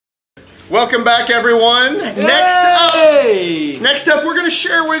Welcome back, everyone. Next up, we're going to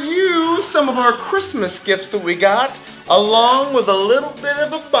share with you some of our Christmas gifts that we got, along with a little bit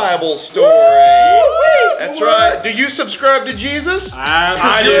of a Bible story. That's right. Do you subscribe to Jesus?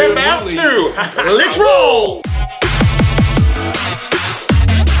 I do. You're about to. Let's roll.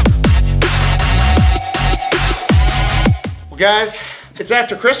 Well, guys, it's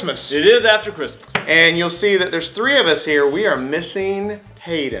after Christmas. It is after Christmas. And you'll see that there's 3 of us here. We are missing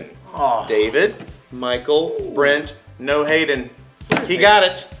Hayden. Oh. David, Michael, Brent, no Hayden. He got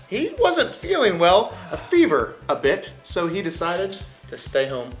it. He wasn't feeling well, a fever a bit, so he decided to stay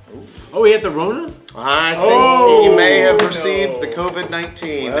home. Oh, he had the Rona? I think he may have received the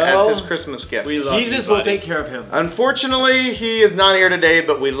COVID-19 as his Christmas gift. Jesus will take care of him. Unfortunately, he is not here today,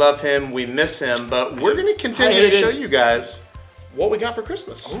 but we love him, we miss him, but we're going to continue to show you guys what we got for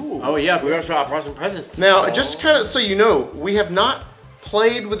Christmas. Oh yeah, we're going to try out some presents. Now, just kind of so you know, we have not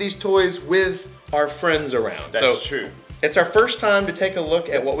played with these toys with our friends around. That's true. It's our first time to take a look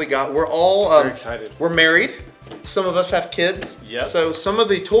at what we got. We're all very excited. We're married. Some of us have kids. Yes. So some of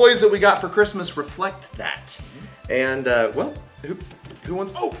the toys that we got for Christmas reflect that. And well, who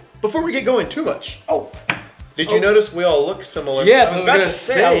wants? Oh, before we get going too much. Did you notice we all look similar? Yes, I was about to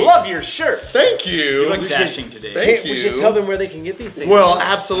say, I love your shirt. Thank you. You look dashing today. Thank you. We should tell them where they can get these things. Well,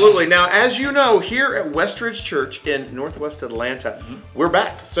 absolutely. Now, as you know, here at Westridge Church in Northwest Atlanta, we're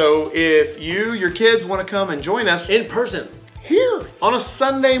back. So if you, your kids want to come and join us in person here on a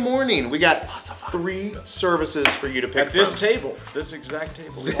Sunday morning, we got 3 services for you to pick at this from. table, this exact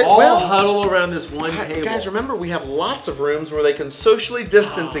table. All huddle around this one table. Guys, remember we have lots of rooms where they can socially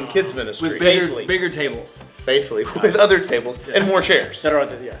distance in kids ministry. With bigger tables. Safely, with other tables and more chairs. That are out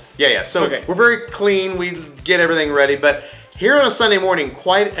there, yes. Yeah. So we're very clean. We get everything ready, but here on a Sunday morning,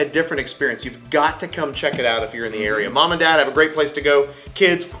 quite a different experience. You've got to come check it out if you're in the area. Mom and Dad have a great place to go.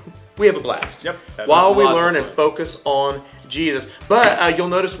 Kids, we have a blast. Yep. While we learn and focus on Jesus. But you'll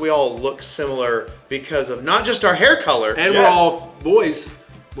notice we all look similar because of not just our hair color. And we're all boys.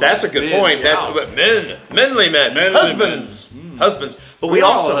 That's a good point. Yeah. That's manly men, husbands. Husbands. But we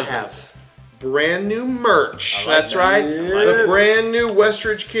also have brand new merch. That's right. The brand new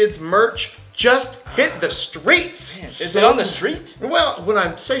Westridge Kids merch just hit the streets. Is it on the street? Well, when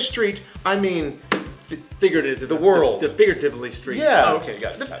I say street, I mean figurative. The world. The figuratively streets. Yeah. Oh, okay,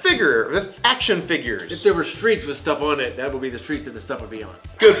 got it. The action figures. If there were streets with stuff on it, that would be the streets that the stuff would be on.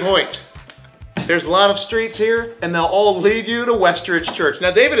 Good point. There's a lot of streets here, and they'll all lead you to Westridge Church.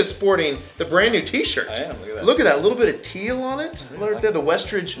 Now, David is sporting the brand new T-shirt. I am. Look at that. Look at that little bit of teal on it. Right there, the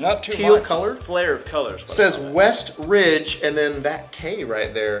Westridge Not too teal much. color. Flare of colors. It says West Ridge, and then that K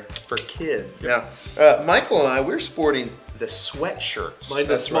right there for kids. Now, Michael and I, we're sporting the sweatshirts. Mine's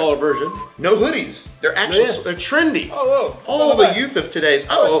a smaller version. No hoodies. They're actually they're trendy. Oh, all the youth of today's.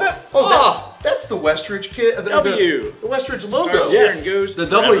 That's the Westridge kid. The Westridge logo. Yes. Goes the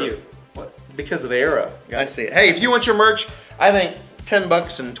W. Because of the arrow. I see it. Hey, if you want your merch, I think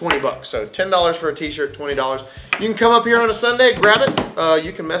 $10 and $20. So $10 for a t-shirt, $20. You can come up here on a Sunday, grab it.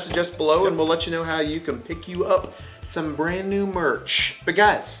 You can message us below and we'll let you know how you can pick you up some brand new merch. But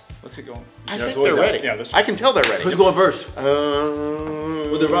guys, let's get going. I think they're ready. Yeah, I can tell they're ready. Who's going first?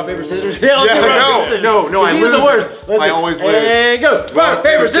 With the rock, paper, scissors? No, I lose. I always lose. And go. Rock,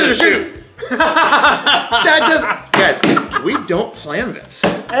 paper, scissors, shoot. That doesn't, guys, we don't plan this.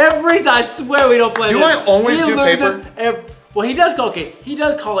 I swear we don't plan this. Do I always do paper? Well, he does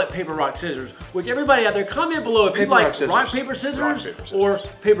call it paper, rock, scissors, which everybody out there, comment below if you like rock, paper, scissors, or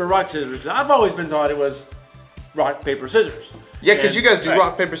paper, rock, scissors. 'Cause I've always been taught it was rock, paper, scissors. Yeah, because you guys do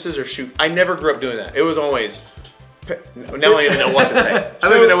rock, paper, scissors, shoot. I never grew up doing that. It was always, now I don't even know what to say. I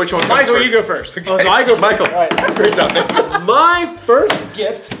don't even know which one comes Michael, first. you go first. Okay. Oh, so I go Michael. All right. Great job, man. My first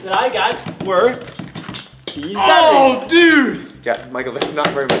gift that I got were these batteries. Oh, dude. Yeah, Michael, that's not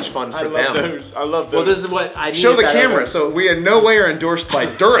very much fun for them. I love those. Well, this is what I need. Show the camera. So we in no way are endorsed by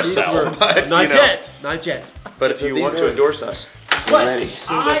Duracell. But, not yet. Not yet. But if you want to endorse us, what?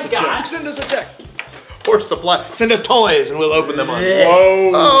 Send us a check. Or supply. Send us toys and we'll open them on. Yes.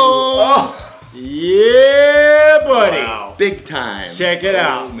 Oh. Yeah, buddy. Wow. Big time. Check it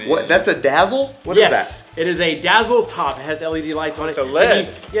out. What? That's a Dazzle? What is that? It is a Dazzle top. It has LED lights on it. It's a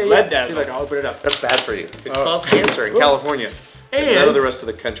LED. LED Dazzle. See, look, I'll open it up. That's bad for you. It causes cancer in California. And none of the rest of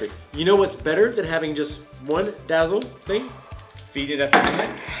the country. You know what's better than having just one Dazzle thing? Feed it after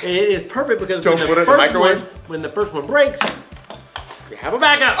midnight. It is perfect because Don't put it in the microwave. When the first one breaks, we have a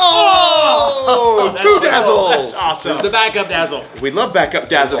backup. Oh, 2 Dazzles. That's awesome. The backup Dazzle. We love backup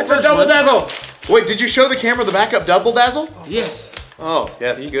Dazzles. It's a double Dazzle. Wait, did you show the camera the backup double Dazzle? Yes. Oh,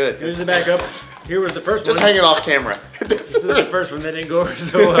 yeah, that's good. Here's the backup. Here was the first Just one. hang it off camera. This is the first one that didn't go over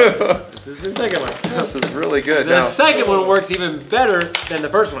so well. This is the second one. This is really good. The Now, second one works even better than the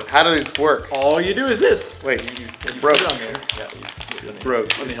first one. how do these work? All you do is this. Wait, it broke. It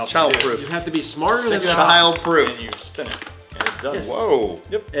broke. Let me help It's you do You child-proof. have to be smarter than that. Child-proof. And you spin it. And it's done. Yes. Whoa.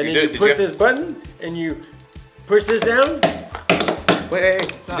 Yep. And then did- you push this button and you push this down.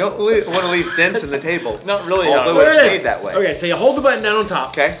 Wait, you don't want to leave dents in the table. Not really. Although There it's it is. made that way. Okay, so you hold the button down on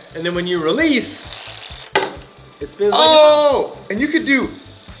top. Okay. And then when you release, it spins Oh, and you could do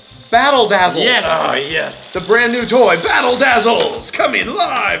Battle Dazzles. Yes. Oh, yes. The brand new toy, Battle Dazzles, coming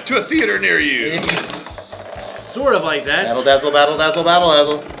live to a theater near you. sort of like that. Battle Dazzle, Battle Dazzle, Battle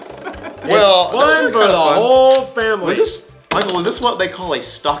Dazzle. Well, Fun those for are the kinda fun. whole family. Was this, Michael, was this what they call a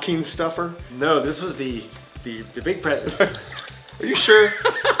stocking stuffer? No, this was the big present. Are you sure?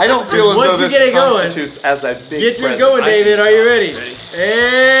 I don't feel as Once though you this get it going, constitutes as a big Get yours present. going, David. Are you ready? Ready.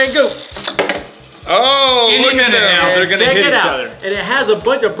 And go. Oh, Any look at minute that. now, they're And gonna check hit it each out. other. And it has a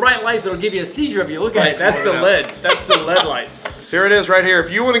bunch of bright lights that'll give you a seizure if you look at Right, it. that's the LEDs. That's the LED lights. Here it is right here. If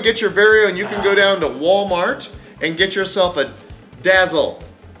you want to get your very own, you can go down to Walmart and get yourself a Dazzle.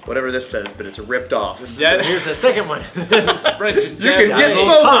 Whatever this says, but it's ripped off. Here's the second one. French's You can get Dazzle.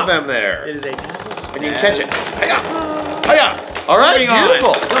 both Pop. of them there. It is a And you can catch it. Hiya! Hiya! All right, Moving on.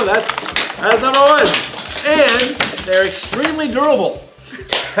 beautiful. No, that's number one. And they're extremely durable.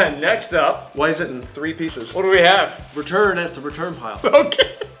 Next up, Why is it in 3 pieces? what do we have? Return, that's the return pile. Okay.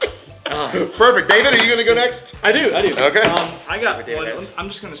 Perfect. David, are you going to go next? I do. Okay. I got David. one. I'm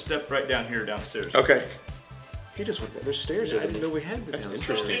just gonna step right down here downstairs. Okay. He just went there. There's stairs I over didn't there. know we had That's them.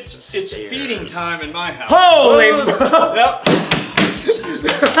 interesting. It's feeding time in my house. Holy! Yep.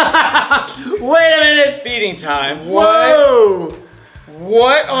 Wait a minute! Feeding time. Whoa!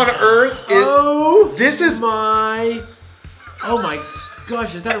 What on earth is... Oh, This is... oh my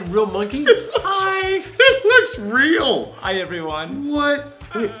gosh, is that a real monkey? Hi! It looks real. Hi everyone. What?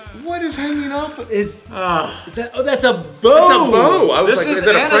 Wait, what is hanging off? Is that? Oh, that's a bow. It's a bow. I was This like, is is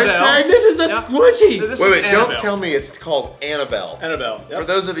it a price Annabelle. tag? This is a Yep. squishy. This Wait, is wait, Annabelle. don't tell me it's called Annabelle. Annabelle. Yep. For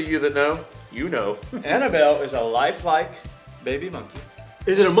those of you that know, you know. Annabelle is a lifelike baby monkey.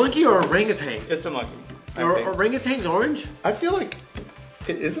 Is it a monkey or a orangutan? It's a monkey. I Are think. orangutans orange? I feel like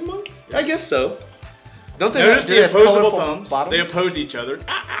it is a monkey. I guess so. Don't they Notice have, do the they have opposable colorful thumbs. bottoms? They oppose each other.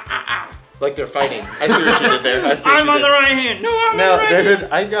 Like they're fighting. I see what you did there. I see what I'm you on did. the right hand. No, I'm Now, on the right David,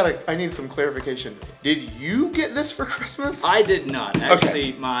 hand. I need some clarification. Did you get this for Christmas? I did not.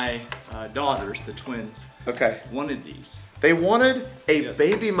 Actually, my daughters, the twins, Okay. wanted these. They wanted a Yes.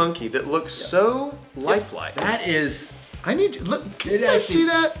 baby monkey that looks so lifelike. That is. I need you, look, can It you guys actually- see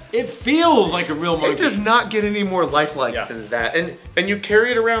that? It feels like a real It monkey. does not get any more lifelike Yeah. than that. And you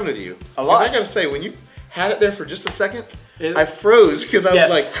carry it around with you. A lot. 'Cause I gotta say, when you had it there for just a second, It- I froze because I Yes,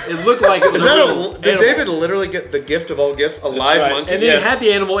 was like, it looked like it was is that real did animal. David literally get the gift of all gifts, a live right. monkey? And then Yes. he had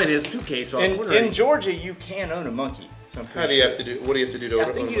the animal in his suitcase. So I was In wondering. Georgia, you can own a monkey. So I'm How pretty do you sure. have to do, what do you have to do to I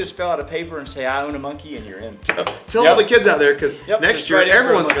order think one? you just fill out a paper and say, I own a monkey, and you're in. Tell Yep. all the kids out there, because Yep, next just year write in for a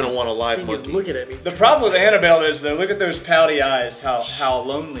everyone's monkey. gonna want a live Thing is monkey. looking at me. The problem with Annabelle is, though, look at those pouty eyes, how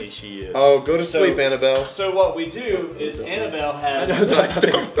lonely she is. Oh, go to So- sleep, Annabelle. So what we do is Annabelle has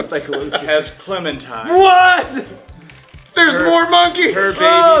Clementine. What? There's more monkeys. her baby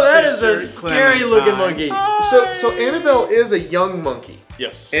Oh, that is a sister, scary looking Clementine. monkey. So Annabelle is a young monkey,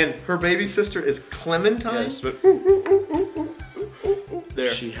 Yes. and her baby sister is Clementine. Yes, but there.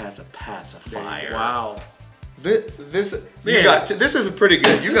 She has a pacifier. Wow. This you Yeah. got. This is pretty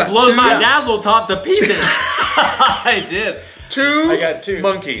good. You got Blows two, my dazzle top to pieces. I did. two I got two.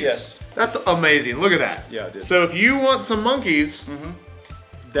 monkeys. Yes. That's amazing. Look at that. Yeah, I did. So if you want some monkeys,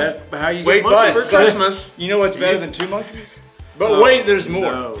 That's how you wait get monkeys. for Christmas. You know what's better than two monkeys? But wait, there's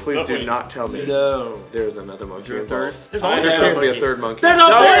more. No. Please But do wait. not tell me No. there's another monkey there a involved. third? There's I always a have- There third can't be a monkey. third monkey. There's a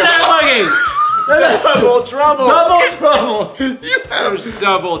third monkey. Double trouble. Double trouble. You have, There's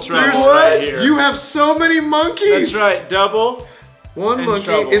double trouble there's right here. You have so many monkeys. That's right, double. One In monkey.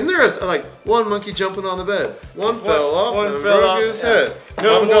 trouble. Isn't there like one monkey jumping on the bed? One fell off one and fell broke off, his yeah. head.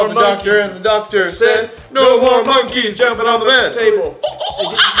 No Mama more called the doctor, and the doctor said, "No more monkeys jumping on the bed." Table.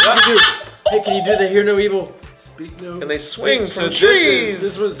 Hey, can you do the hear no evil, speak no? And they swing So from trees.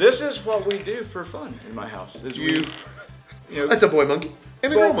 This is what we do for fun in my house. Is You. we, you know, That's a boy monkey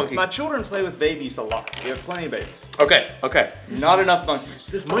and a well, girl monkey. my children play with babies a lot. We have plenty of babies. Okay. Okay. Not enough monkeys.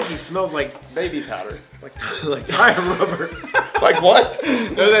 This monkey smells like Baby powder. like tire rubber. Like what?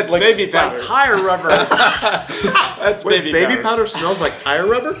 No, that's Like- baby Like powder. tire rubber. That's Wait, baby, powder smells like tire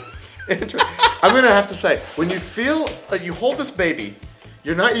rubber? I'm gonna have to say, when you feel like you hold this baby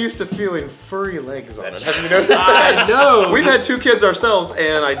You're not used to feeling furry legs on it. Have you noticed that? I know. We've had 2 kids ourselves,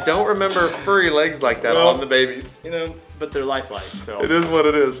 and I don't remember furry legs like that on the babies. You know, but they're lifelike, so. It is what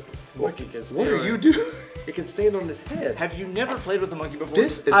it is. What are you doing? It can stand on his head. Have you never played with a monkey before?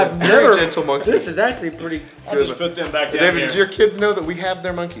 This is a very gentle monkey. This is actually pretty I'll just put them back down David, here. does your kids know that we have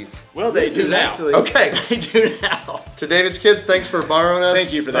their monkeys? Well, they do now. actually. Okay. They do now. To David's kids, thanks for borrowing us.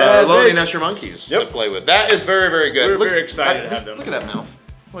 Thank you for that. Loaning us your monkeys to play with. That is very, very good. We're very excited to have them. Look at that mouth.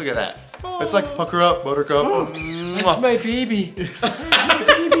 Look at that. It's like pucker up, buttercup. That's my baby.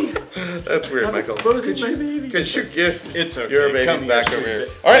 That's weird, Stop Michael. exposing my baby. Could you give It's okay. your babies Come back here, over here?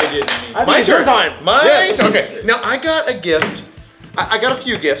 sweet All right. They didn't mean- My turn. time. Mine. Yes. Okay. Now I got a gift. I got a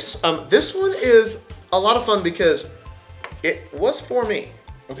few gifts. This one is a lot of fun because it was for me.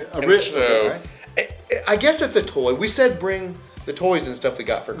 Okay. And so, I guess it's a toy. We said bring the toys and stuff we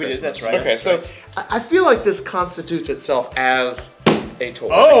got for We Christmas. did, that's right. Okay, so I feel like this constitutes itself as a toy.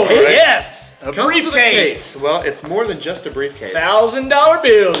 Oh, All right? yes. A Comes with a briefcase. case. Well, it's more than just a briefcase. $1,000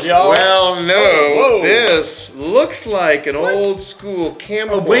 bills, y'all. Well, no. Whoa. This looks like an old school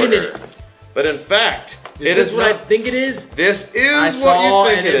camcorder. Oh, wait a minute. But in fact, Is this what I think it is? This is I what saw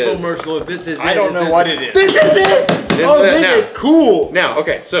you think an it is. infomercial. If this is I don't know what it is. This is it. Oh, it this now. is cool. Now,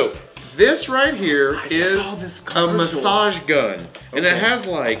 okay, so this right here saw is this a commercial. massage gun. And it has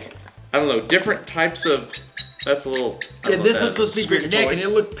like, I don't know, different types of, that's a little, I Yeah, don't know this what was that supposed to be for your Squeaky neck, toy. and it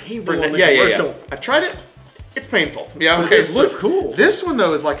looked painful For on the yeah. commercial. I've tried it. It's painful. Yeah, But okay. this looks cool. This one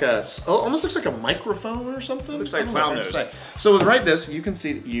though is like a, almost looks like a microphone or something. Looks like I don't know clown how to nose. say. So with right this, you can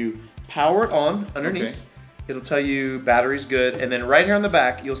see that you power it on underneath. Okay. It'll tell you battery's good, and then right here on the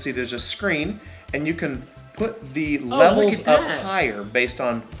back, you'll see there's a screen, and you can put the levels at up that. higher based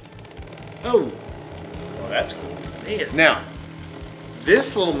on. Oh, Well, that's cool. man. Now,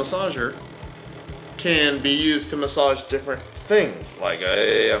 this little massager can be used to massage different things, like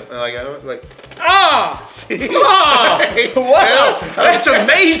Ah! see? Ah! Wow! Yeah. That's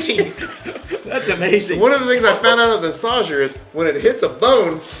amazing. That's amazing. One of the things I found out of the massager is when it hits a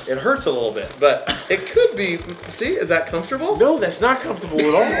bone, it hurts a little bit, but it could be. See, is that comfortable? No, that's not comfortable at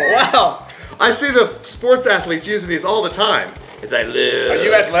all. Wow. I see the sports athletes using these all the time. It's like, Are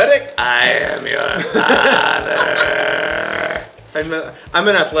you athletic? I am your father. I'm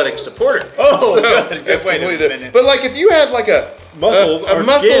an athletic supporter. Oh, so good. That's Wait a completely minute. different. But like if you had like a Muscles or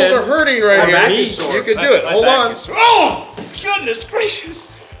muscles skin are hurting right or here, back you is sore. could do it. My Hold back on. is- Oh, goodness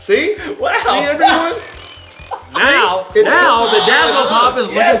gracious. See? Wow. See everyone? Now, It's- now the dazzle top is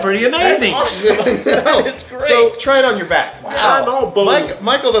Yes, looking pretty that's amazing. awesome. No. It's great. So try it on your back. I'm all bones.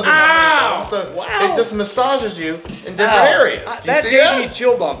 Michael doesn't Ow. have any bones, so Wow. it just massages you in different Ow. areas. Do you That see gave that? me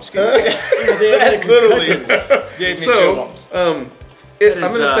chill bumps. That That literally gave me chill So, bumps. That I'm is,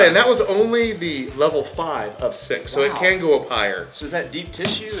 going to say, and that was only the level 5 of 6, so it Wow. can go up higher. So is that deep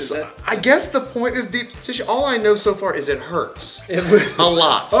tissue? Is So, that... I guess the point is deep tissue. All I know so far is it hurts a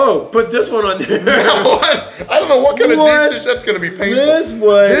lot. Oh, put this one on there. No, I don't know what kind What? of deep tissue that's going to be painful. This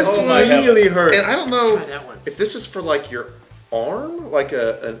one This Oh my really hurt. And I don't know Try that one. if this is for like your arm, like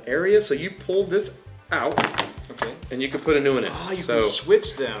an area. So you pull this out, Okay. and you can put a new one in. Oh, you so can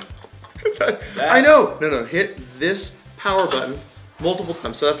switch them. I know. No. Hit this power button multiple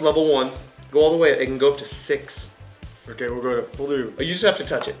times. So that's level 1. Go all the way. It can go up to 6. Okay, we'll go to blue. You just have to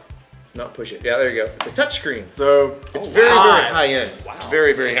touch it, not push it. Yeah, there you go. It's a touch screen. So It's very, wow. very high end. It's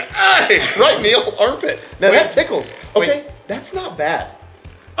very, very high. Right in the old armpit. Now that tickles. Okay, that's not bad.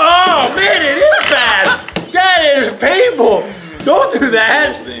 Oh man, it is bad. That is painful. Don't do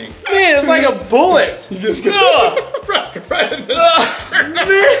that. Thing. Man, it's like a bullet. You just go right in the center.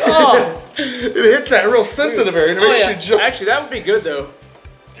 Oh, It hits that real sensitive area and it Oh, makes yeah. you jump. Actually, that would be good though.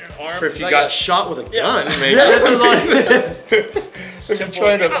 Your arm. For if you like got a- shot with a gun, maybe. yeah, this is like this. If you're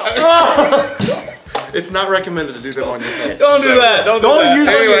trying to, it's not recommended to do that on your head. Don't do that. Don't Don't do that. use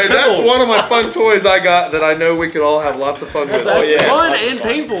it. Anyway, Your that's temples. one of my fun toys I got that I know we could all have lots of fun with. That's yeah. fun Lots of and fun.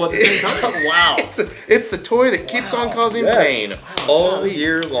 painful at the same time. Wow. It's the toy that keeps on causing Yes. pain all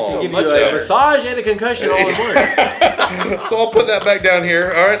year long. Give Much you a better. massage and a concussion all in one. So I'll put that back down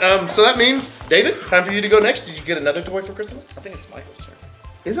here. All right. So that means, David, time for you to go next. Did you get another toy for Christmas? I think it's Michael's turn.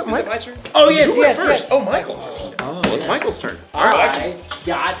 Is it Is it my turn? Oh yes, You went yes, first. yes. Oh, Michael. Well, it's Michael's turn. All right. I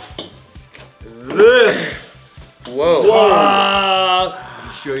got this. Whoa. Let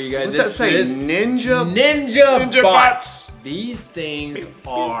me show you guys. What's that This say? is Ninja. Ninja bots. These things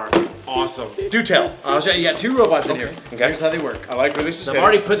are awesome. Do tell. I'll show you. You got 2 robots in here. Okay. Here's how they work. I like where this is So I've headed.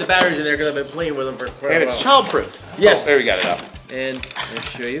 already put the batteries in there because I've been playing with them for quite And a it's while. childproof. Yes. Oh, there we got it up. And I'll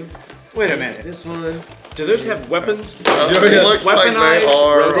show you. Wait a minute. This one. Do those have weapons? It looks like they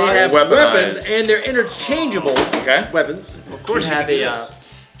are They have weaponized. weapons, and they're interchangeable weapons. Of course, you have a.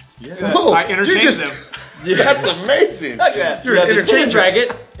 Whoa, I interchange them. That's amazing. You have the tennis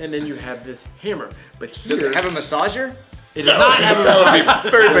racket, and then you have this hammer. But Does here, it have a massager? it does not have a That would be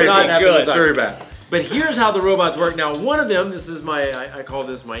very It does not bad. have a Good. massager. Very bad. But here's how the robots work. Now, one of them, this is my, I call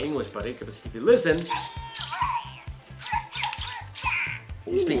this my English buddy, because if you listen,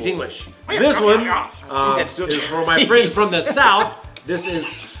 he speaks English. This one is for my friends from the South. This is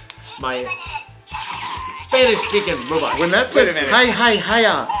my Spanish-speaking robot. When that Wait a said minute. hi,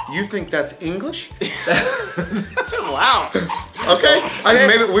 hiya, you think that's English? Wow. Okay.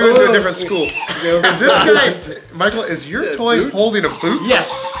 Maybe we went to a different school. Is this guy, Michael, is your toy holding a boot? Yes,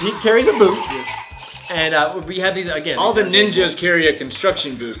 he carries a boot. And we have these, again. All the ninjas carry a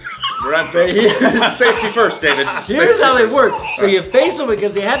construction boot. Right. Safety first, David. Here's how they work. So you face them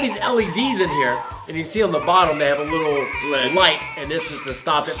because they have these LEDs in here, and you see on the bottom they have a little light, and this is to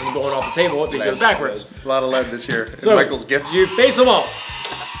stop it from going off the table if it goes backwards. A lot of lead this year. So Michael's gifts. you face them off.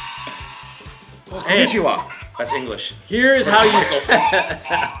 Konnichiwa. That's English. Here's how you.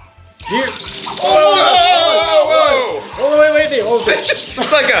 Here. Whoa! Oh wait. Oh, It's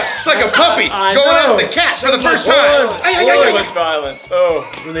like a puppy I going know. after the cat for the first Hold time. on. So much violence. Oh.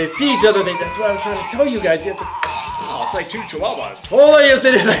 When they see each other, that's what I was trying to tell you guys. You have to, Oh, it's like two chihuahuas. hold on, yes,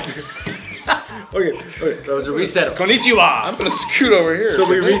 it is. Okay. So to reset them. Konnichiwa. I'm gonna scoot over here. So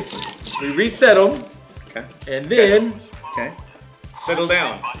we reset them, Okay. and then. Okay. Settle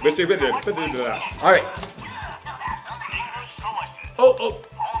down. All right. Oh.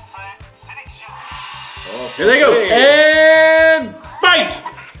 Here they go. And fight!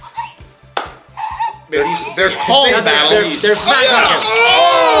 There's calm battle. They're smack talking.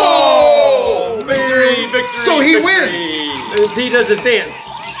 Oh! Victory! So he wins. He does his dance.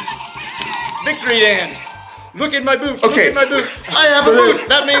 Victory dance. Look at my boot. Okay. Look at my boot. I have a boot.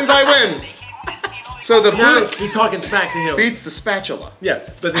 That means I win. So the Now boot he's talking smack to him. beats the spatula. Yeah,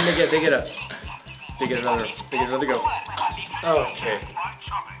 but then they get another go. Okay.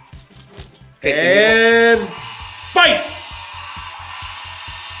 And fight!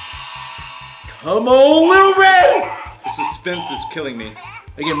 Come on, Little Red! The suspense is killing me.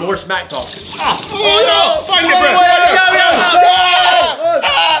 Again, more smack talk. Oh no! Find your breath!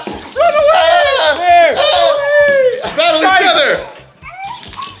 Run away! Battle each other!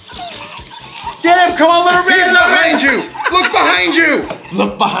 Get him! Come on, Little Red! He's behind you! Look behind you!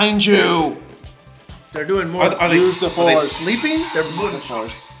 Look behind you! They're doing more. Are they sleeping? They're moving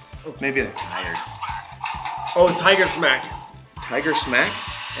force. Maybe they're tired. Oh, Tiger Smack. Tiger smack?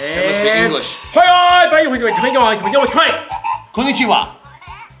 And That must be English. Hi, come on, try it. Konnichiwa.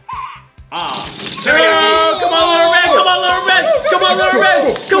 Come on, Little Red! Come on, Little Red! Come on, Little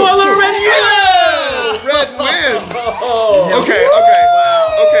Red! Come on, Little Red! Yeah! Red wins. Oh. Okay.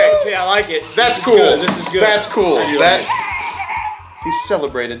 Wow. Okay. Okay, I like it. That's This is cool. good. This is good. That's cool. I do like That he's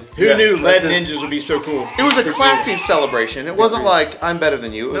celebrated. Who knew that's lead it. ninjas would be so cool? It was a classy celebration. It wasn't like I'm better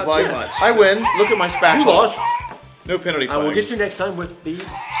than you. It was Not too like much. I win. Look at my You spatula. lost. No penalty I will flags. get you next time with the.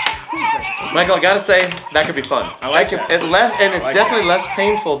 Michael, I gotta say that could be fun. I like That that. could- it's like definitely less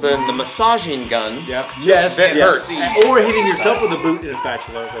painful than the massaging gun. Yeah. Yes. That yes. hurts. Or hitting yourself with a boot and a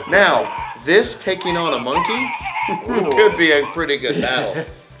spatula. That's Now, this taking on a monkey could be a pretty good battle.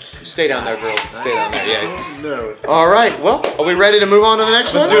 Stay down there, girls. Stay down there. Yeah. no. All right. Well, are we ready to move on to the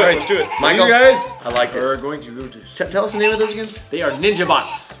next Let's one? do it. Let's do it. Michael, You guys I like it. are going to go to. Tell us the name of this again. They are Ninja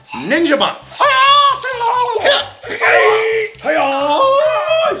Bots. Ninja Bots.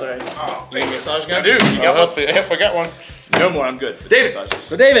 Sorry. Massage gun. Dude, you got one? I got one. No more. I'm good. David. Massages.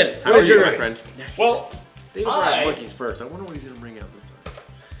 So David, how How is are your you, my my friend? Well, David brought I- monkeys first. I wonder what he's gonna bring out this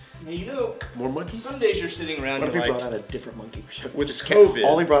time. you know, More monkeys? some days you're sitting around What if and he you're brought like, out a different monkey? with Just COVID.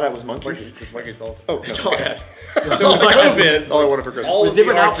 all he brought out was monkeys. Oh, no. That's That's all, with COVID. that's all I wanted for Christmas. all With of the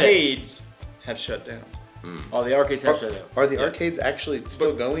different outfits. arcades have shut down. Oh, the arcades have shut down. Are the arcades actually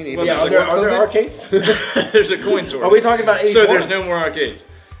still going? Even well, Yeah, before are there COVID? arcades? There's a coin source. Are we talking about 84? So there's no more arcades.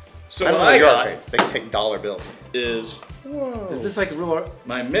 So I don't what know I your got arcades. They take dollar bills. is Whoa. Is this like a real art?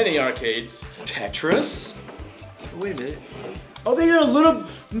 my mini arcades. Tetris? Wait a minute. Oh, they got a little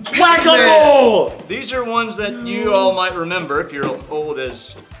whack-a-mole! These are ones that you all might remember if you're old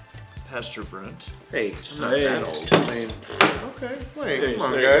as Pastor Brent. Hey, I'm not Hey. that old. I mean, okay. Wait, come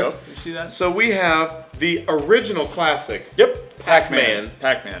on, There you guys. go. You see that? So we have the original classic. Yep. Pac-Man.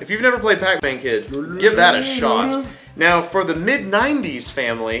 Pac-Man. If you've never played Pac-Man, kids, give that a shot. Now, for the mid-90s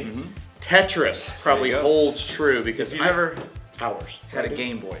family, Tetris probably There you go. holds true because If you've ever hours. had a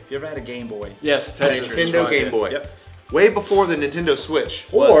Game Boy, if you ever had a Game Boy, Yes, Tetris. Nintendo Game Boy. Yep. Way before the Nintendo Switch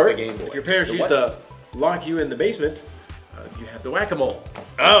was Or, the Game Boy. if your parents The used what? to lock you in the basement if you have the whack-a-mole.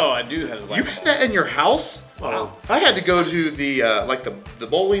 Oh, I do have the You had that in your house? Wow. I had to go to the like the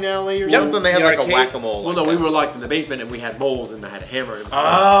bowling alley or something. They had The like a arcade. whack-a-mole. Well, no, we were locked in the basement and we had moles and I had a hammer. And it was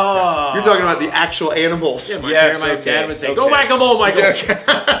Oh. You're talking about the actual animals. Yeah, Yes, my okay, dad would say, okay. "Go whack-a-mole, Michael."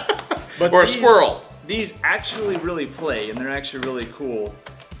 But Or a these- squirrel. These actually really play, and they're actually really cool.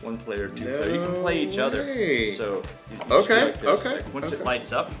 One player, two player. You can play each other. way. So you just Okay, do like this. okay, Like, once okay. it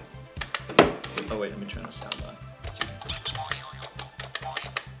lights up. Oh wait, let me turn the sound on.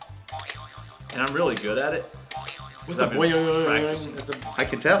 And I'm really good at it. What's the I've been boing? practicing. I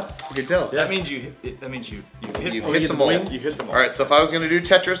can tell. I can tell. That means you. That means you hit. You them. hit you them get all. the All boing? You hit them all. right. So if I was going to do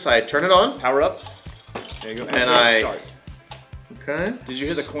Tetris, I'd turn it on. Power up. There you go. And press I- start. Okay. Did you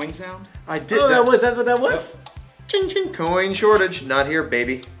hear the coin sound? I did Oh, that. that what that was? Ching ching. Coin shortage. Not here,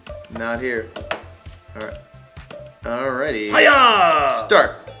 baby. Not here. All right. Alrighty. Hiya!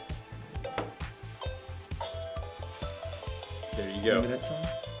 Start. There you Remember go. that song?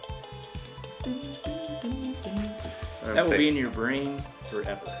 That will be in your brain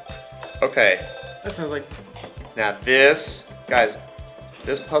forever. Okay. That sounds like Now this, guys,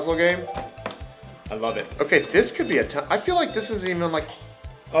 this puzzle game. I love it. Okay, this could be a ton. I feel like this is even like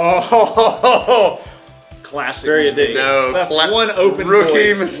Oh, classic Very mistake. addictive. No, Left cla- one open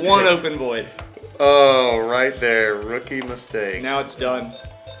rookie void. mistake. One open void. oh right there, rookie mistake. Now it's done.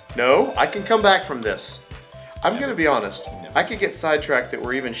 No, I can come back from this. I'm gonna be honest. Never. I could get sidetracked that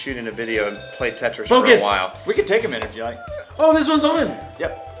we're even shooting a video and play Tetris for Focus. a while. We could take a minute if you like. oh, this one's on.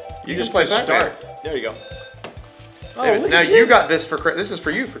 Yep. You just can play press Pac-Man. start. There you go. Oh, David, look now at you this. got this for this is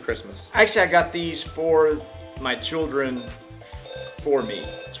for you for Christmas. Actually, I got these for my children for me.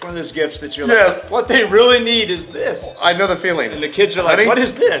 It's one of those gifts that you're Yes. like, what they really need is this. I know the feeling. And the kids are like, Honey? what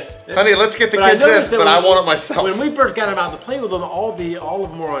is this? Honey, let's get the But I kids this, noticed that but I when- want it myself. When we first got them out to play with them, all of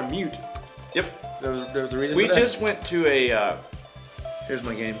them were on mute. Yep. There's the reason. We for that. just went to a, here's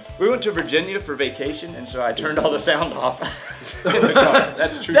my game. We went to Virginia for vacation, and so I turned all the sound off in the car.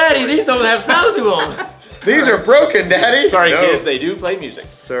 That's true. Daddy, story. these don't have sound to them. These are broken, Daddy. Sorry, No. kids, they do play music.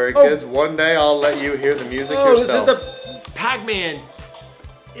 Sorry, Oh. kids. One day I'll let you hear the music Oh, yourself. this is the Pac-Man.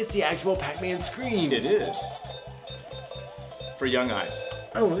 It's the actual Pac-Man screen. It is. For young eyes.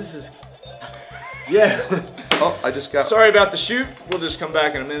 Oh, this is. Yeah. Oh, I just got. Sorry about the shoot. We'll just come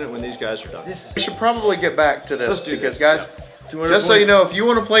back in a minute when these guys are done. This We is. should probably get back to this Let's do because, this, guys, 200 just so you points. know, if you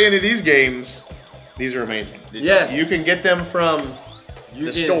want to play any of these games, these are amazing. Yes. You can get them from You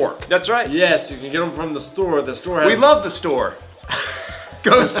the can- store. That's right. Yes, you can get them from the store. The store has. We love the store.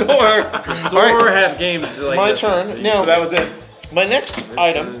 Go store. Store All right, have games like my this. turn. Now, So that was it. my next This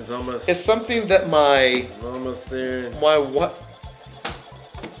item is almost, is something that my there. what?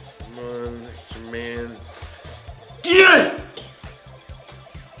 Come on, extra man. Yes!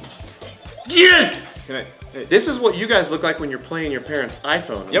 Yes! Can I? Hey, This is what you guys look like when you're playing your parents'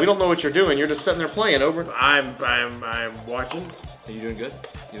 iPhone. Yep. We don't know what you're doing. You're just sitting there playing over. I'm watching. are you doing good?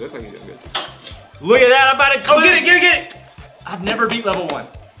 You look like you're doing good. Look at that! I'm about to. Oh, get it! I've never beat level 1.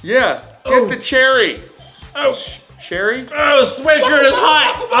 Yeah. Get Oh. the cherry. Oh, Sherry. oh, sweatshirt is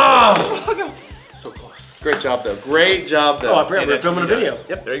hot. Oh, so close. Great job though. Great job though. Oh, I forgot we're filming a video.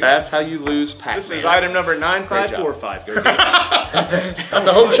 Yep, there you go. That's how you lose Pac-Man. This is item number 9545. Go get it. That's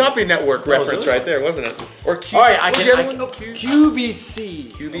a Home Shopping Network reference really? right there, wasn't it? Or Q. All right, I what's can. the other I one? can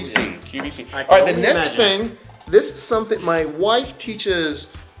QVC. QVC. I All can right, the only next imagine. thing. This is something my wife teaches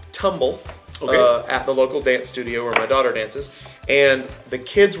tumble at the local dance studio where my daughter dances, and the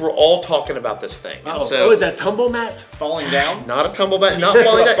kids were all talking about this thing. And Oh, so is that tumble mat? Falling down. not a tumble mat, not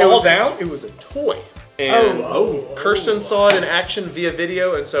falling down. Fall down? It was a toy. And Oh. Kirsten saw it in action via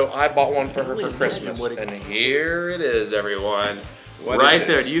video, and so I bought one for her for Imagine Christmas. what it- And here it is, everyone. What right is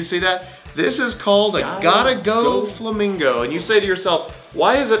there. this? Do you see that? This is called a Gotta Go Flamingo. And you say to yourself,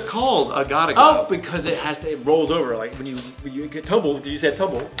 why is it called a Gotta Go? Oh, because it rolls over. Like when you get tumbled, because you said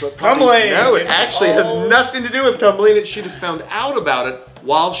tumble. But probably- Tumbling. No, it actually has Oh. nothing to do with tumbling. She just found out about it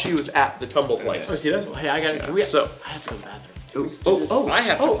while she was at the tumble Oh, place. see, that's, hey, I got it. Can we? So- I have to go to the bathroom. Oh, I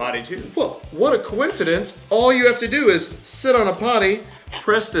have to potty too. Well, what a coincidence. All you have to do is sit on a potty,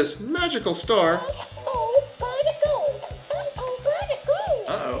 press this magical star. Oh, gotta go. Oh, gotta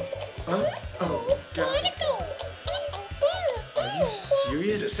go. Uh-oh. Oh, Gotta go. Are you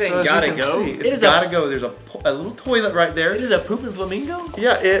serious? Is it saying So as gotta you can go? see, It it's is gotta go. There's a little toilet right there. It is a pooping flamingo?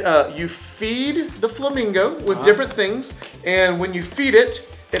 Yeah, you feed the flamingo with different things, and when you feed it,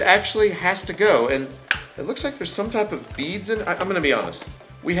 it actually has to go. And it looks like there's some type of beads in. I'm gonna be honest,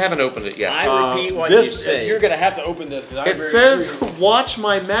 we haven't opened it yet. I repeat what this, you say. You're gonna have to open this because It says, "Watch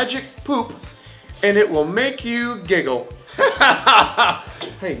my magic poop, and it will make you giggle."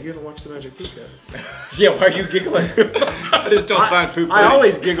 Hey, you haven't watched the Magic Poop yet. Yeah, why are you giggling? I just don't find poop I funny.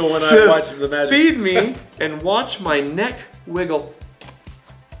 always giggle when I Says, watch the Magic. feed me and watch my neck wiggle.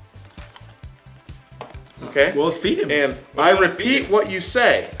 Okay? Well, feed him. And I repeat what you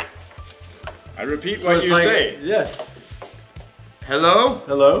say. I repeat So what it's you like- say. Yes. Hello?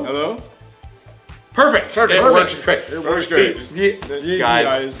 Hello? Hello? Perfect. Perfect. It works great. It works great.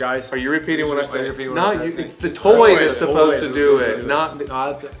 Guys, are you repeating what I I say? repeat what No, I say. it's the toy The that's toy supposed to is do supposed to it, do not the...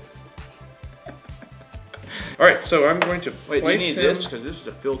 Not the- All right, so I'm going to Wait, you place need him... this? Because this is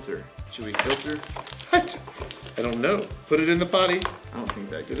a filter. Should we filter? What? I don't know. Put it in the potty. I don't think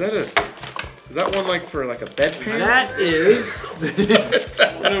that Is goes. that one like for like a bedpan? That is.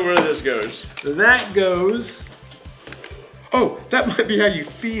 I don't know where this goes. That goes. Oh, that might be how you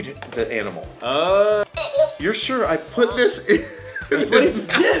feed the animal. You're sure I put this in? What is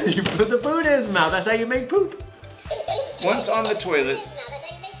this? You put the food in his mouth. That's how you make poop. Once on the toilet.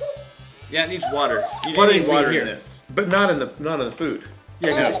 Yeah, it needs water. You What need is water here? in this. But not in the food. Yeah,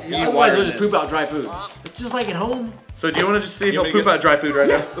 No, because you need otherwise water they'll in just this. poop out dry food. It's just like at home. So do you want to just see if You he'll make poop us- out dry food right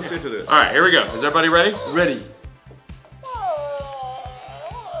now? Let's see if it is. All right, here we go. Is everybody ready? Ready.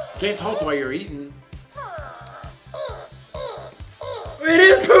 Can't talk while you're eating. It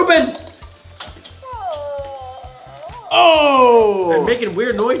is pooping! Oh! And making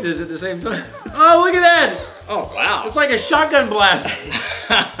weird noises at the same time. Oh, look at that! Oh, wow. It's like a shotgun blast.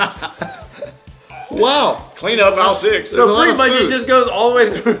 Wow. Clean up aisle 6. There's a So lot pretty of much it food. just goes all the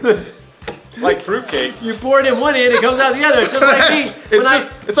way through the... Like fruitcake. You pour it in one end, it comes out the other. It's just like me.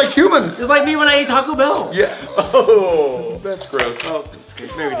 It's like humans. It's like me when I eat Taco Bell. Yeah. Oh! That's gross. Oh,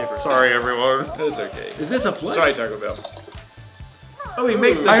 it's very different. Sorry, everyone. That's okay. Is this a flush? Sorry, Taco Bell. Oh, he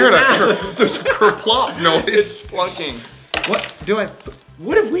makes the I heard sound. there's a kerplop noise. It's splunking. What do I?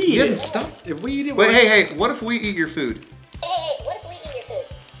 What if we eat You didn't it? stop. If we eat it, Wait, what- hey, what if we eat your food? Hey, what if we eat your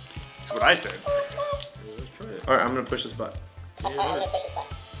food? That's what I said. All right, I'm gonna push this button. I'm gonna push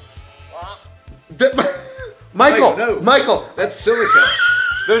this button. Michael, no. Michael. That's silica.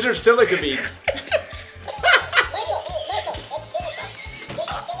 Those are silica beads. Michael,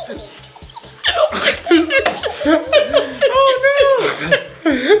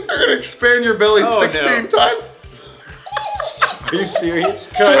 You're gonna expand your belly Oh, 16 no. times. Are you serious?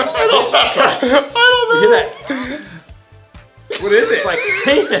 I don't know. You hear that? What is it? It's like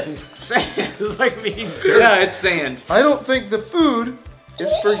sand. sand. It's like me. Yeah, it's sand. I don't think the food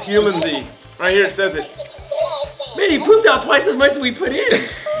is for humans. Right here it says it. Man, he pooped out twice as much as we put in.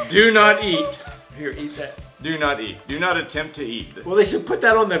 Do not eat. Here, eat that. Do not eat. Do not attempt to eat. Well, they should put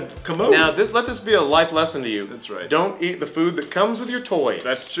that on the commode. Now, let this be a life lesson to you. That's right. Don't eat the food that comes with your toys.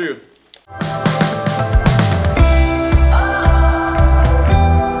 That's true.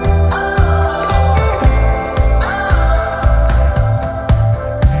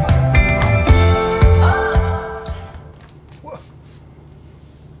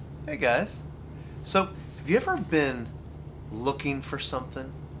 Hey guys. So, have you ever been looking for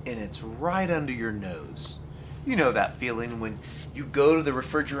something and it's right under your nose? You know that feeling when you go to the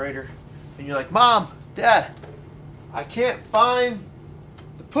refrigerator and you're like, Mom, Dad, I can't find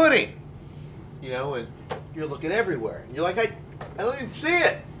the pudding. You know, and you're looking everywhere. And you're like, I don't even see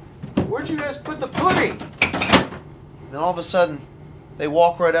it. Where'd you guys put the pudding? And then all of a sudden, they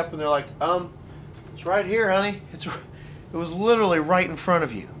walk right up and they're like, it's right here, honey. It was literally right in front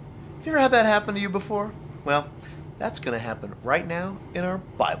of you. Have you ever had that happen to you before? Well, that's going to happen right now in our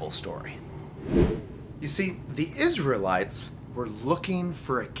Bible story. You see, the Israelites were looking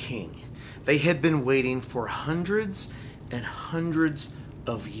for a king. They had been waiting for hundreds and hundreds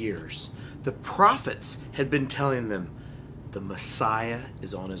of years. The prophets had been telling them the Messiah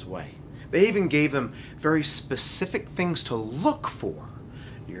is on his way. They even gave them very specific things to look for.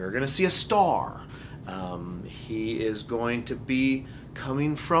 You're going to see a star. He is going to be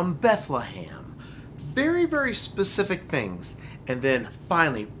coming from Bethlehem. Very, very specific things. And then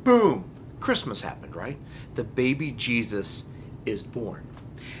finally, boom, Christmas happened, right? The baby Jesus is born.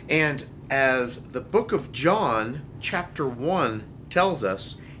 And as the book of John, chapter 1, tells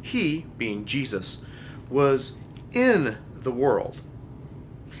us, he, being Jesus, was in the world.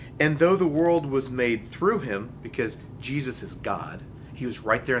 And though the world was made through him, because Jesus is God, he was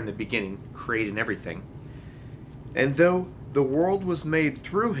right there in the beginning, creating everything. And though the world was made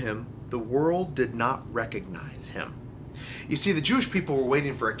through him, the world did not recognize him. You see, the Jewish people were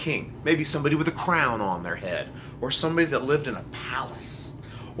waiting for a king, maybe somebody with a crown on their head, or somebody that lived in a palace,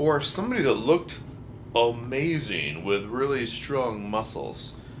 or somebody that looked amazing with really strong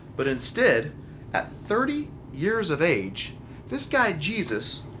muscles. But instead, at 30 years of age, this guy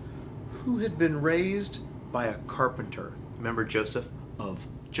Jesus, who had been raised by a carpenter, Remember Joseph of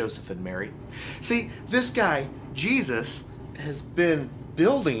Joseph and Mary? See, this guy, Jesus, has been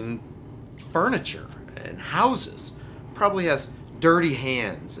building furniture and houses. Probably has dirty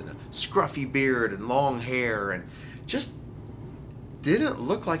hands and a scruffy beard and long hair, and just didn't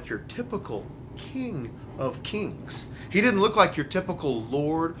look like your typical king of kings. He didn't look like your typical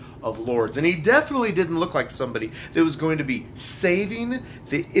Lord of Lords. And he definitely didn't look like somebody that was going to be saving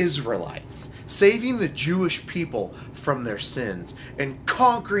the Israelites, saving the Jewish people from their sins, and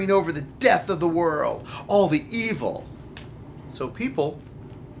conquering over the death of the world, all the evil. So people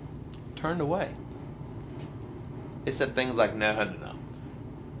turned away. They said things like, no.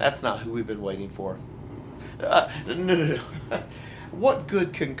 That's not who we've been waiting for. No. What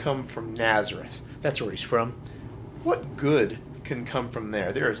good can come from Nazareth? That's where he's from. What good can come from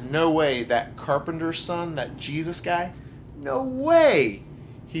there? There is no way that carpenter's son, that Jesus guy, no way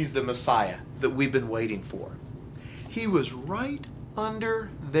he's the Messiah that we've been waiting for. He was right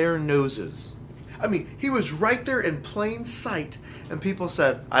under their noses. I mean, he was right there in plain sight, and people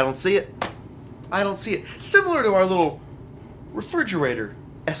said, I don't see it. I don't see it. Similar to our little refrigerator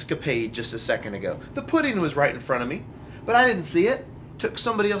escapade just a second ago. The pudding was right in front of me, but I didn't see it. Took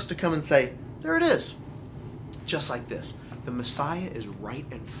somebody else to come and say, there it is. Just like this. The Messiah is right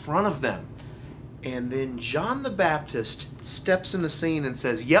in front of them. And then John the Baptist steps in the scene and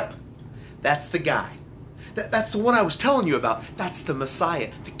says, yep, that's the guy. That's the one I was telling you about. That's the Messiah,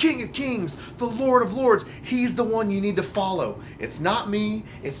 the King of Kings, the Lord of Lords. He's the one you need to follow. It's not me.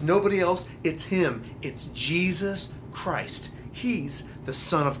 It's nobody else. It's him. It's Jesus Christ. He's the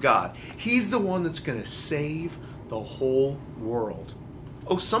Son of God. He's the one that's going to save the whole world.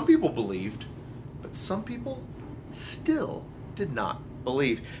 Oh, some people believed, but some people still did not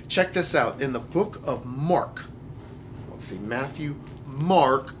believe. Check this out. In the book of Mark, let's see, Matthew,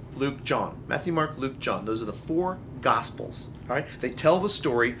 Mark, Luke, John. Matthew, Mark, Luke, John. Those are the four Gospels. All right? They tell the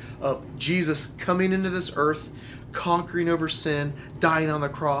story of Jesus coming into this earth, conquering over sin, dying on the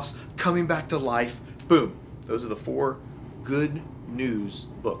cross, coming back to life. Boom. Those are the four good news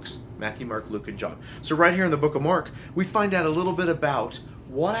books. Matthew, Mark, Luke, and John. So right here in the book of Mark, we find out a little bit about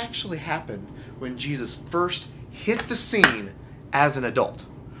what actually happened when Jesus first hit the scene as an adult.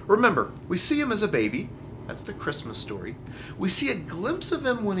 Remember, we see him as a baby. That's the Christmas story. We see a glimpse of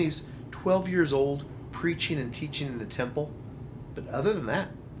him when he's 12 years old, preaching and teaching in the temple. But other than that,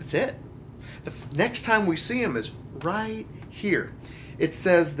 that's it. The next time we see him is right here. It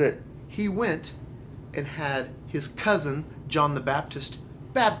says that he went and had his cousin, John the Baptist,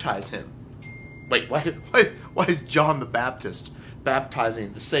 baptize him. Wait, why is John the Baptist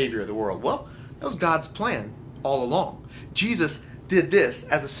baptizing the Savior of the world? Well, that was God's plan all along. Jesus did this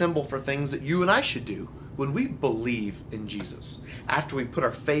as a symbol for things that you and I should do when we believe in Jesus. After we put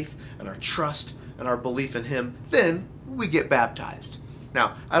our faith and our trust and our belief in him, then we get baptized.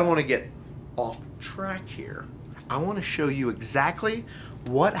 Now, I don't want to get off track here. I want to show you exactly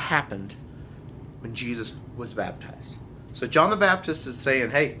what happened when Jesus was baptized. So John the Baptist is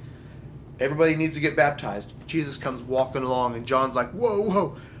saying, hey, everybody needs to get baptized. Jesus comes walking along and John's like,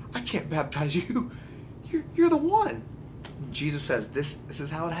 whoa, I can't baptize you. You're the one. And Jesus says, this is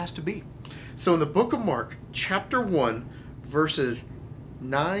how it has to be. So in the book of Mark, chapter 1, verses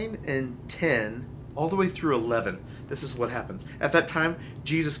 9 and 10, all the way through 11, this is what happens. At that time,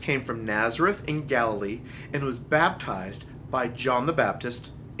 Jesus came from Nazareth in Galilee and was baptized by John the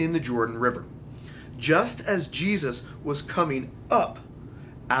Baptist in the Jordan River. Just as Jesus was coming up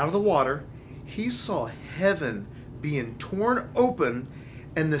out of the water, he saw heaven being torn open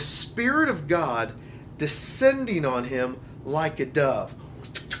and the Spirit of God descending on him like a dove.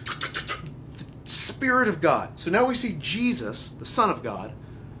 The Spirit of God. So now we see Jesus, the Son of God,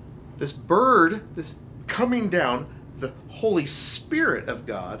 this bird, this coming down, the Holy Spirit of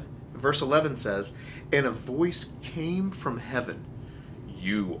God. Verse 11 says, and a voice came from heaven.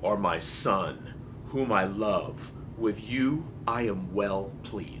 You are my Son, whom I love. With you I am well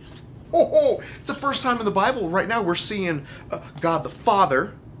pleased. It's the first time in the Bible right now we're seeing God the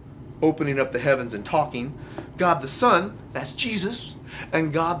Father opening up the heavens and talking, God the Son, that's Jesus,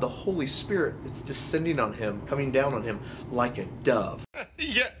 and God the Holy Spirit, it's descending on him, coming down on him like a dove.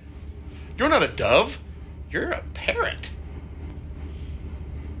 Yeah, you're not a dove, you're a parrot.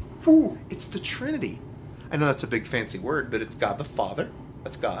 Ooh, it's the Trinity. I know that's a big fancy word, but it's God the Father,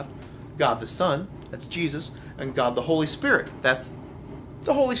 that's God, God the Son, that's Jesus, and God the Holy Spirit, that's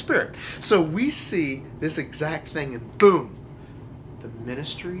the Holy Spirit. So we see this exact thing and boom, the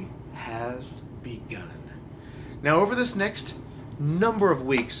ministry has begun. Now over this next number of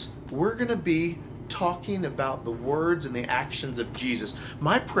weeks, we're going to be talking about the words and the actions of Jesus.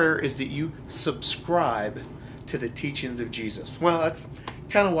 My prayer is that you subscribe to the teachings of Jesus. Well, that's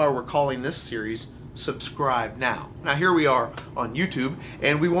kind of why we're calling this series Subscribe Now. Now here we are on YouTube,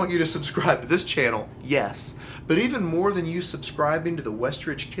 and we want you to subscribe to this channel, yes. But even more than you subscribing to the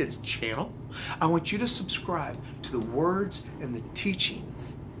Westridge Kids channel, I want you to subscribe to the words and the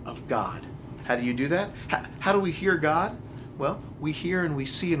teachings of God. How do you do that? How do we hear God? Well, we hear and we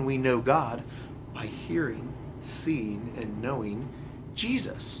see and we know God by hearing, seeing, and knowing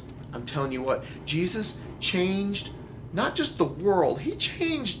Jesus. I'm telling you what, Jesus changed not just the world, he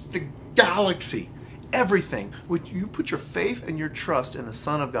changed the galaxy, everything. When you put your faith and your trust in the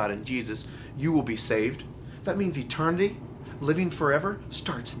Son of God, in Jesus, you will be saved. That means eternity, living forever,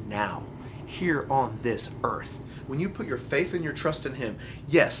 starts now, here on this earth. When you put your faith and your trust in him,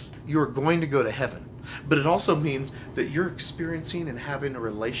 yes, you're going to go to heaven. But it also means that you're experiencing and having a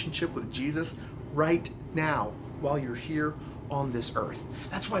relationship with Jesus right now while you're here on this earth.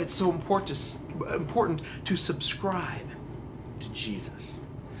 That's why it's so important to subscribe to Jesus.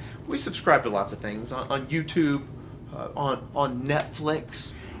 We subscribe to lots of things on YouTube, on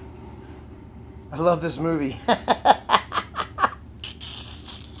Netflix. I love this movie.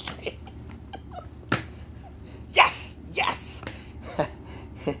 Yes, yes.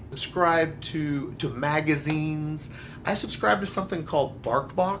 Subscribe to magazines. I subscribe to something called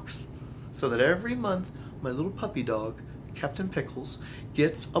BarkBox, so that every month my little puppy dog, Captain Pickles,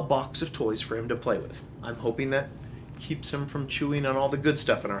 gets a box of toys for him to play with. I'm hoping that keeps him from chewing on all the good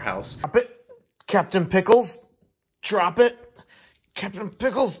stuff in our house. Drop it, Captain Pickles. Drop it. Captain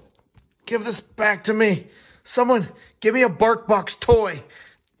Pickles, give this back to me. Someone, give me a BarkBox toy.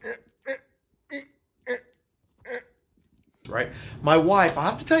 Right? My wife, I'll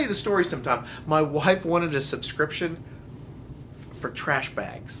have to tell you the story sometime. My wife wanted a subscription for trash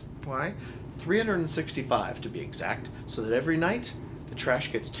bags. Why? 365 to be exact, so that every night the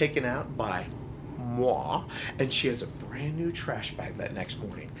trash gets taken out by moi, and she has a brand new trash bag that next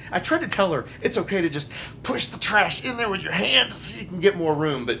morning. I tried to tell her it's okay to just push the trash in there with your hand so you can get more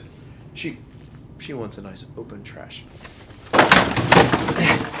room, but she wants a nice open trash.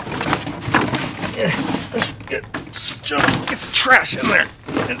 Let's get the trash in there.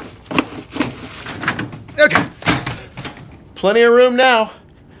 Okay. Plenty of room now.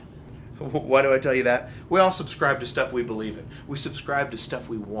 Why do I tell you that? We all subscribe to stuff we believe in. We subscribe to stuff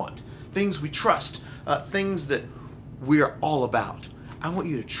we want. Things we trust. Things that we are all about. I want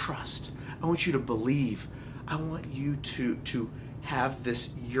you to trust. I want you to believe. I want you to have this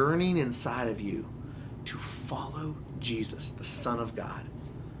yearning inside of you to follow Jesus, the Son of God.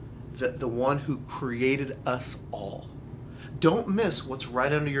 The one who created us all. Don't miss what's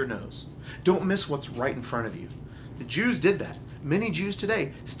right under your nose. Don't miss what's right in front of you. The Jews did that. Many Jews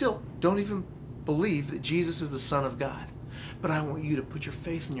today still don't even believe that Jesus is the Son of God. But I want you to put your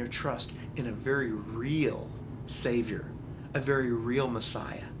faith and your trust in a very real Savior, a very real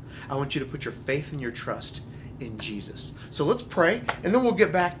Messiah. I want you to put your faith and your trust in Jesus. So let's pray, and then we'll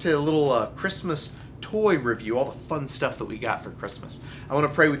get back to a little Christmas toy review, all the fun stuff that we got for Christmas. I want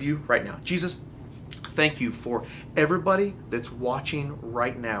to pray with you right now. Jesus, thank you for everybody that's watching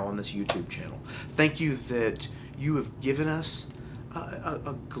right now on this YouTube channel. Thank you that you have given us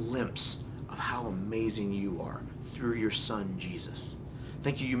a glimpse of how amazing you are through your Son, Jesus.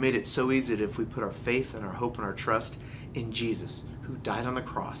 Thank you, you made it so easy that if we put our faith and our hope and our trust in Jesus, who died on the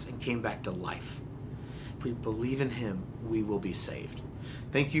cross and came back to life, if we believe in him, we will be saved.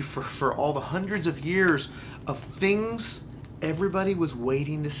 Thank you for all the hundreds of years of things everybody was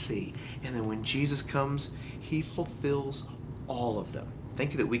waiting to see. And then when Jesus comes, he fulfills all of them.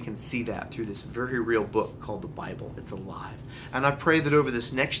 Thank you that we can see that through this very real book called the Bible. It's alive. And I pray that over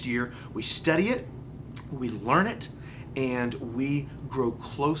this next year, we study it, we learn it, and we grow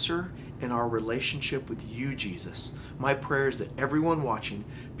closer in our relationship with you, Jesus. My prayer is that everyone watching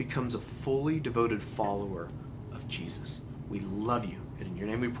becomes a fully devoted follower of Jesus. We love you, and in your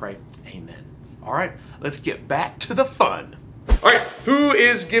name we pray, amen. All right, let's get back to the fun. All right, who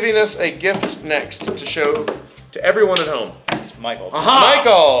is giving us a gift next to show to everyone at home? It's Michael.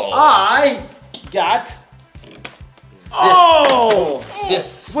 Michael! I got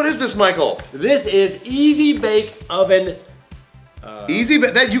this. What is this, Michael? This is Easy Bake Oven. Easy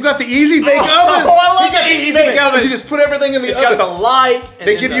Bake? That you got the Easy Bake Oven? Oh, I love You got the the Easy Bake Oven. You just put everything in the It's oven. got the light. And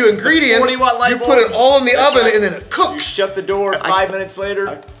They then give the- you ingredients. the 40-watt light You bulb. put it all in the That's oven, right. and then it You cooks. shut the door 5 minutes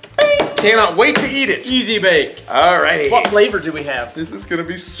later. Cannot wait to eat it. Easy Bake. All righty. What flavor do we have? This is gonna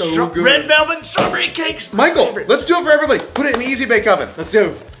be so good. Red velvet and strawberry cakes. my Michael, favorite. let's do it for everybody. Put it in the Easy Bake Oven. Let's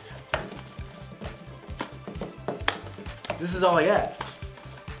do. This is all I got.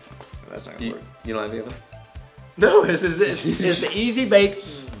 That's not gonna work. You don't have the oven? No, this is it. It's the Easy Bake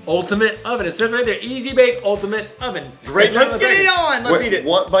Ultimate oven. It says right there, Easy Bake Ultimate Oven. Great. Let's get it on. Let's eat it.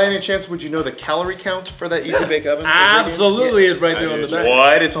 What, by any chance, would you know the calorie count for that Easy Bake Oven? Absolutely, it's right there on the back.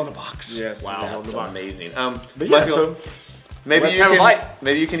 What? It's on the box. Yes. Wow, it's on That's the box. amazing. But yeah, Michael, so maybe let's have a bite.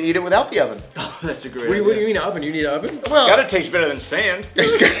 maybe you can eat it without the oven. Oh, that's a great what do idea. you mean an oven? You need an oven? Well, Gotta taste better than sand.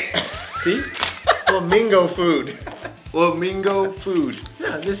 See? flamingo food. Flamingo food.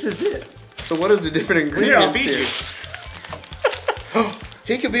 Yeah, this is it. So what is the different Here, I'll ingredients feed you.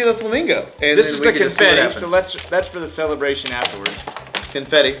 He could be the flamingo. And This then is we the can just see what confetti, happens. so that's for the celebration afterwards.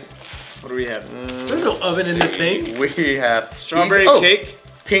 Confetti. What do we have? There's no oven in this thing. We have Strawberry cake.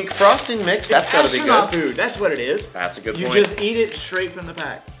 Pink frosting mix. That's It's got to be astronaut good. food. That's what it is. That's a good You point. just eat it straight from the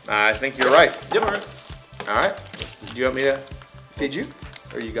pack. I think you're right. Yep. All right. All right. Do you want me to feed you?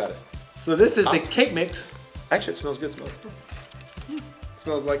 Or you got it? So this is the cake mix. Actually, it smells good. It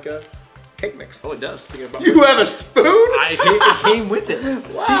smells like a cake mix. Oh, it does. You have a spoon? It came with it.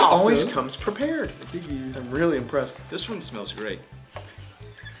 He always comes prepared. I'm really impressed. This one smells great.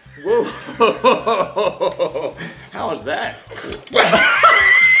 Whoa. How was that?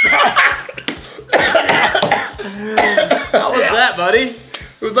 How was that, buddy?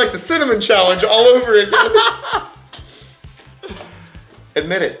 It was like the cinnamon challenge all over again.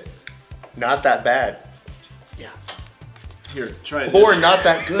 Admit it. Not that bad. Here, try this. Or not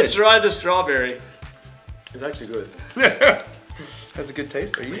that good. Try the strawberry. It's actually good. Has a good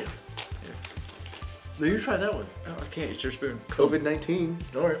taste. Are you? No, you try that one. Oh, I can't. It's your spoon. COVID-19.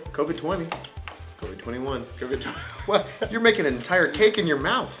 All right. COVID-20. COVID-21. COVID-20. What? You're making an entire cake in your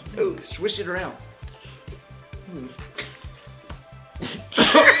mouth. Oh, swish it around.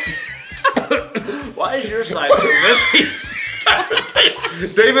 Why is your side so messy?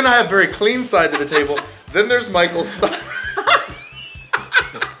 Dave and I have very clean side to the table. Then there's Michael's side.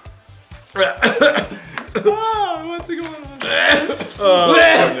 Oh, what's going on? Oh,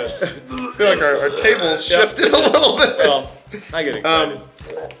 goodness. I feel like our tables shifted a little bit. Well, I get excited.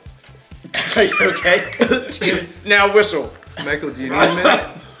 Are you okay? Now whistle. Michael, do you need a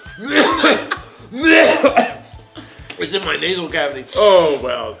minute? It's in my nasal cavity. Oh,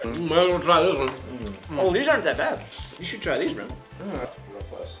 well. Might as well try this one. Oh, these aren't that bad. You should try these, bro.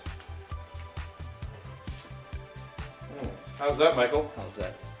 How's that, Michael? How's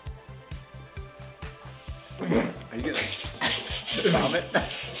that? Are you getting Vomit.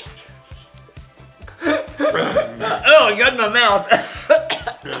 Oh, it got in my mouth.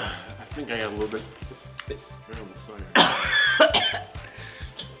 I think I got a little bit.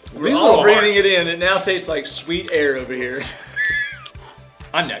 We're all breathing it in. It now tastes like sweet air over here.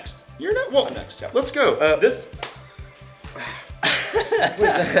 I'm next. You're not. Well, I'm next. Yeah. let's go. This.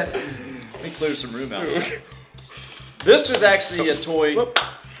 Let me clear some room out. This was actually a toy. Are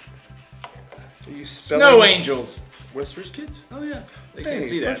you spelling? Snow Angels. Westers Kids? Oh yeah. They Hey, can't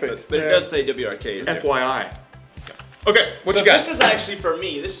see that, perfect. but it does say W Arcade. FYI. Okay, what So you got? this is actually for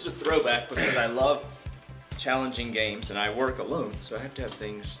me. This is a throwback because I love challenging games and I work alone, so I have to have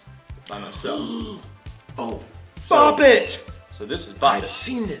things by myself. Oh, Bop it! So this is Bop I've It.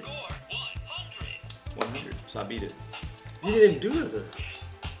 seen it. 100. So I beat it. You didn't do it.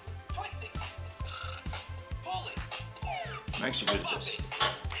 I'm actually good at this.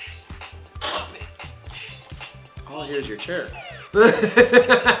 Oh, here's your chair.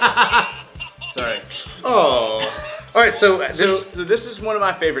 Sorry. Oh. All right, so this So this is one of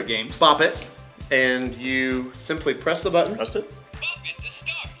my favorite games. bop it, and you simply press the button, Press it.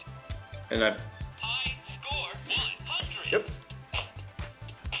 and I. Yep.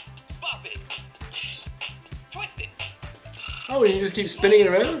 Oh, and you just keep spinning it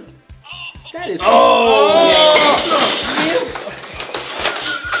around? That is.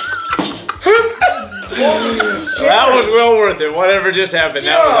 That was well worth it. Whatever just happened,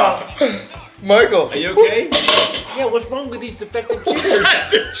 that was awesome. Michael, Are you okay? Yeah, what's wrong with these defective chairs? what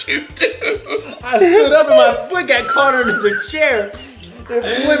did you do? I stood up and my foot got caught under the chair.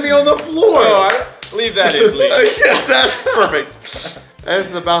 It put me on the floor. Leave that in, please. Yes, that's perfect.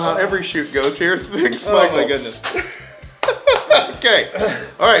 That's about how every shoot goes here. Thanks, Oh Michael. my goodness. Okay.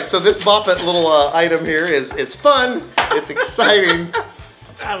 All right. So this bop it little item here is fun. It's exciting.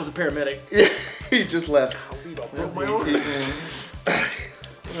 I was a paramedic. He just left.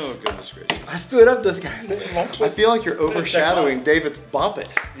 Oh goodness gracious. I stood up this guy. I feel like you're overshadowing David's bop it.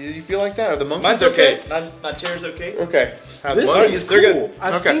 Do you feel like that? Are the monkeys Mine's okay. My chair's okay. Okay. How the This monkeys? thing is They're cool. good.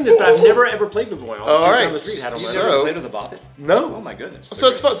 I've Okay. seen this, but I've never ever played before. All Down right. the street, had on my So- Never played with a Bop It? No. Oh my goodness. So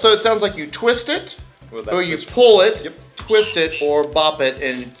it's fun. So it sounds like you twist it, Well, that's or you this- pull it, Yep. twist it, or bop it,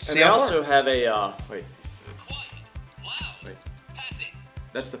 and see And they how also far. have a wait.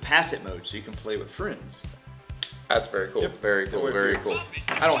 That's the pass it mode, so you can play with friends. That's very cool. Yep. Very cool. Very cool.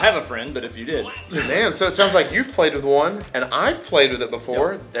 I don't have a friend, but if you did. Man, so it sounds like you've played with one, and I've played with it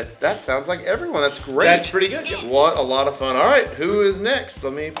before. That sounds like everyone. That's great. That's pretty good. Yep. What a lot of fun. All right, who is next?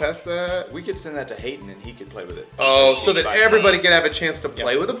 Let me pass that. We could send that to Hayden and he could play with it. Oh, so that everybody can have a chance to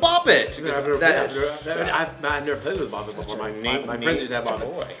play with a Bop It. I've never played with Bop It before. My friends used to have Bop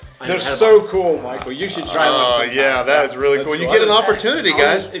It. They're so cool, Michael. You should try one Oh, sometime. yeah, that is really cool. You get an opportunity,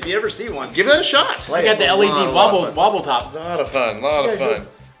 guys. If you ever see one, Give that a shot. I got the LED wobble top. A lot of fun, lot of fun.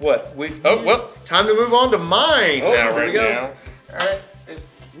 What? Oh, well, time to move on to mine now, here we right go. now. All right.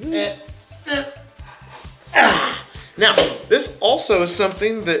 Now, this also is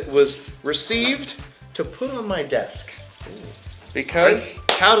something that was received to put on my desk. Because,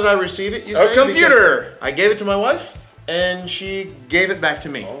 how did I receive it, you say? computer. Because I gave it to my wife, and she gave it back to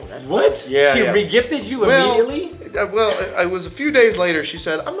me. What? Yeah, She yeah. regifted you immediately? Well, it was a few days later, she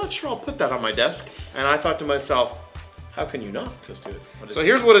said, I'm not sure I'll put that on my desk. And I thought to myself, how can you not? let's do it. So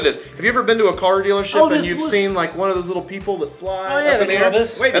here's what it is. Have you ever been to a car dealership Oh, and this you've looks- seen like one of those little people that fly Oh, yeah, up in they the go air?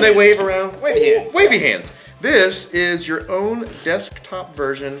 this. Wavy And they hands. wave around? Wavy hands. Wavy hands. This is your own desktop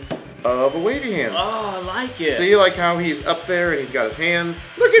version of a wavy hands. Oh, I like it. See like how he's up there and he's got his hands.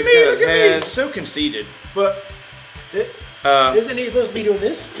 Look at he's me, got look his at head. me. So conceited. But isn't he supposed to be doing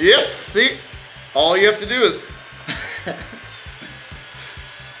this? Yep, see? All you have to do is...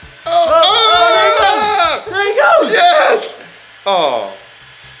 Oh! There he goes! Yes! Oh.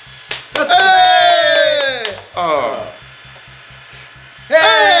 Hey! Oh.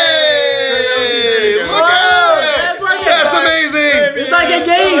 Hey! Look at it! That's amazing! It's like a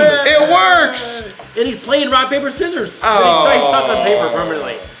game! It works! And he's playing rock, paper, scissors. Oh. He's stuck on paper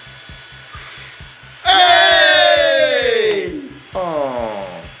permanently. Hey! Oh.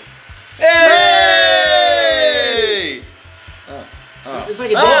 Hey! It's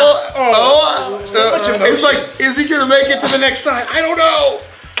like a game. It's like, is he gonna make it to the next side? I don't know.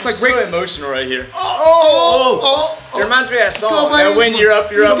 It's like So emotional right here. oh. It reminds me of that song. Go, buddy. Now, when you're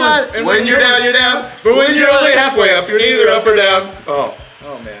up, you're You up. got it. And When you're down, you're down. But when you're only halfway up, you're neither up or down. Oh,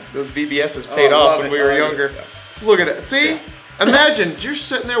 Oh man. those VBSs paid Oh, off love when it. we were Oh, yeah. younger. Look at that. See? Imagine you're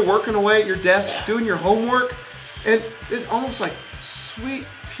sitting there working away at your desk, doing your homework, and it's almost like sweet,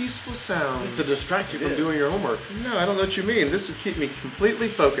 peaceful sounds. To distract you from doing your homework. No, I don't know what you mean. This would keep me completely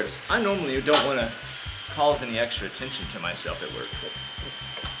focused. I normally don't want to cause any extra attention to myself at work.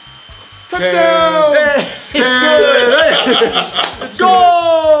 Touchdown! Let's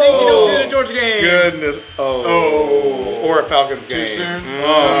go! Things you don't see in a Georgia game. Goodness. Oh. Or a Falcons game. Too soon?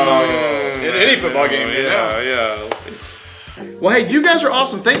 In any football game, you know. Yeah. Well, hey, you guys are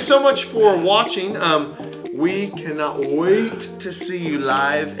awesome. Thanks so much for watching. We cannot wait to see you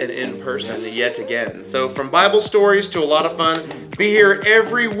live and in person yet again. So from Bible stories to a lot of fun, be here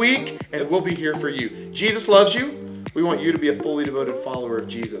every week, and we'll be here for you. Jesus loves you. We want you to be a fully devoted follower of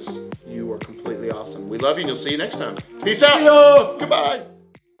Jesus. You are completely awesome. We love you, and you'll see you next time. Peace out. Goodbye.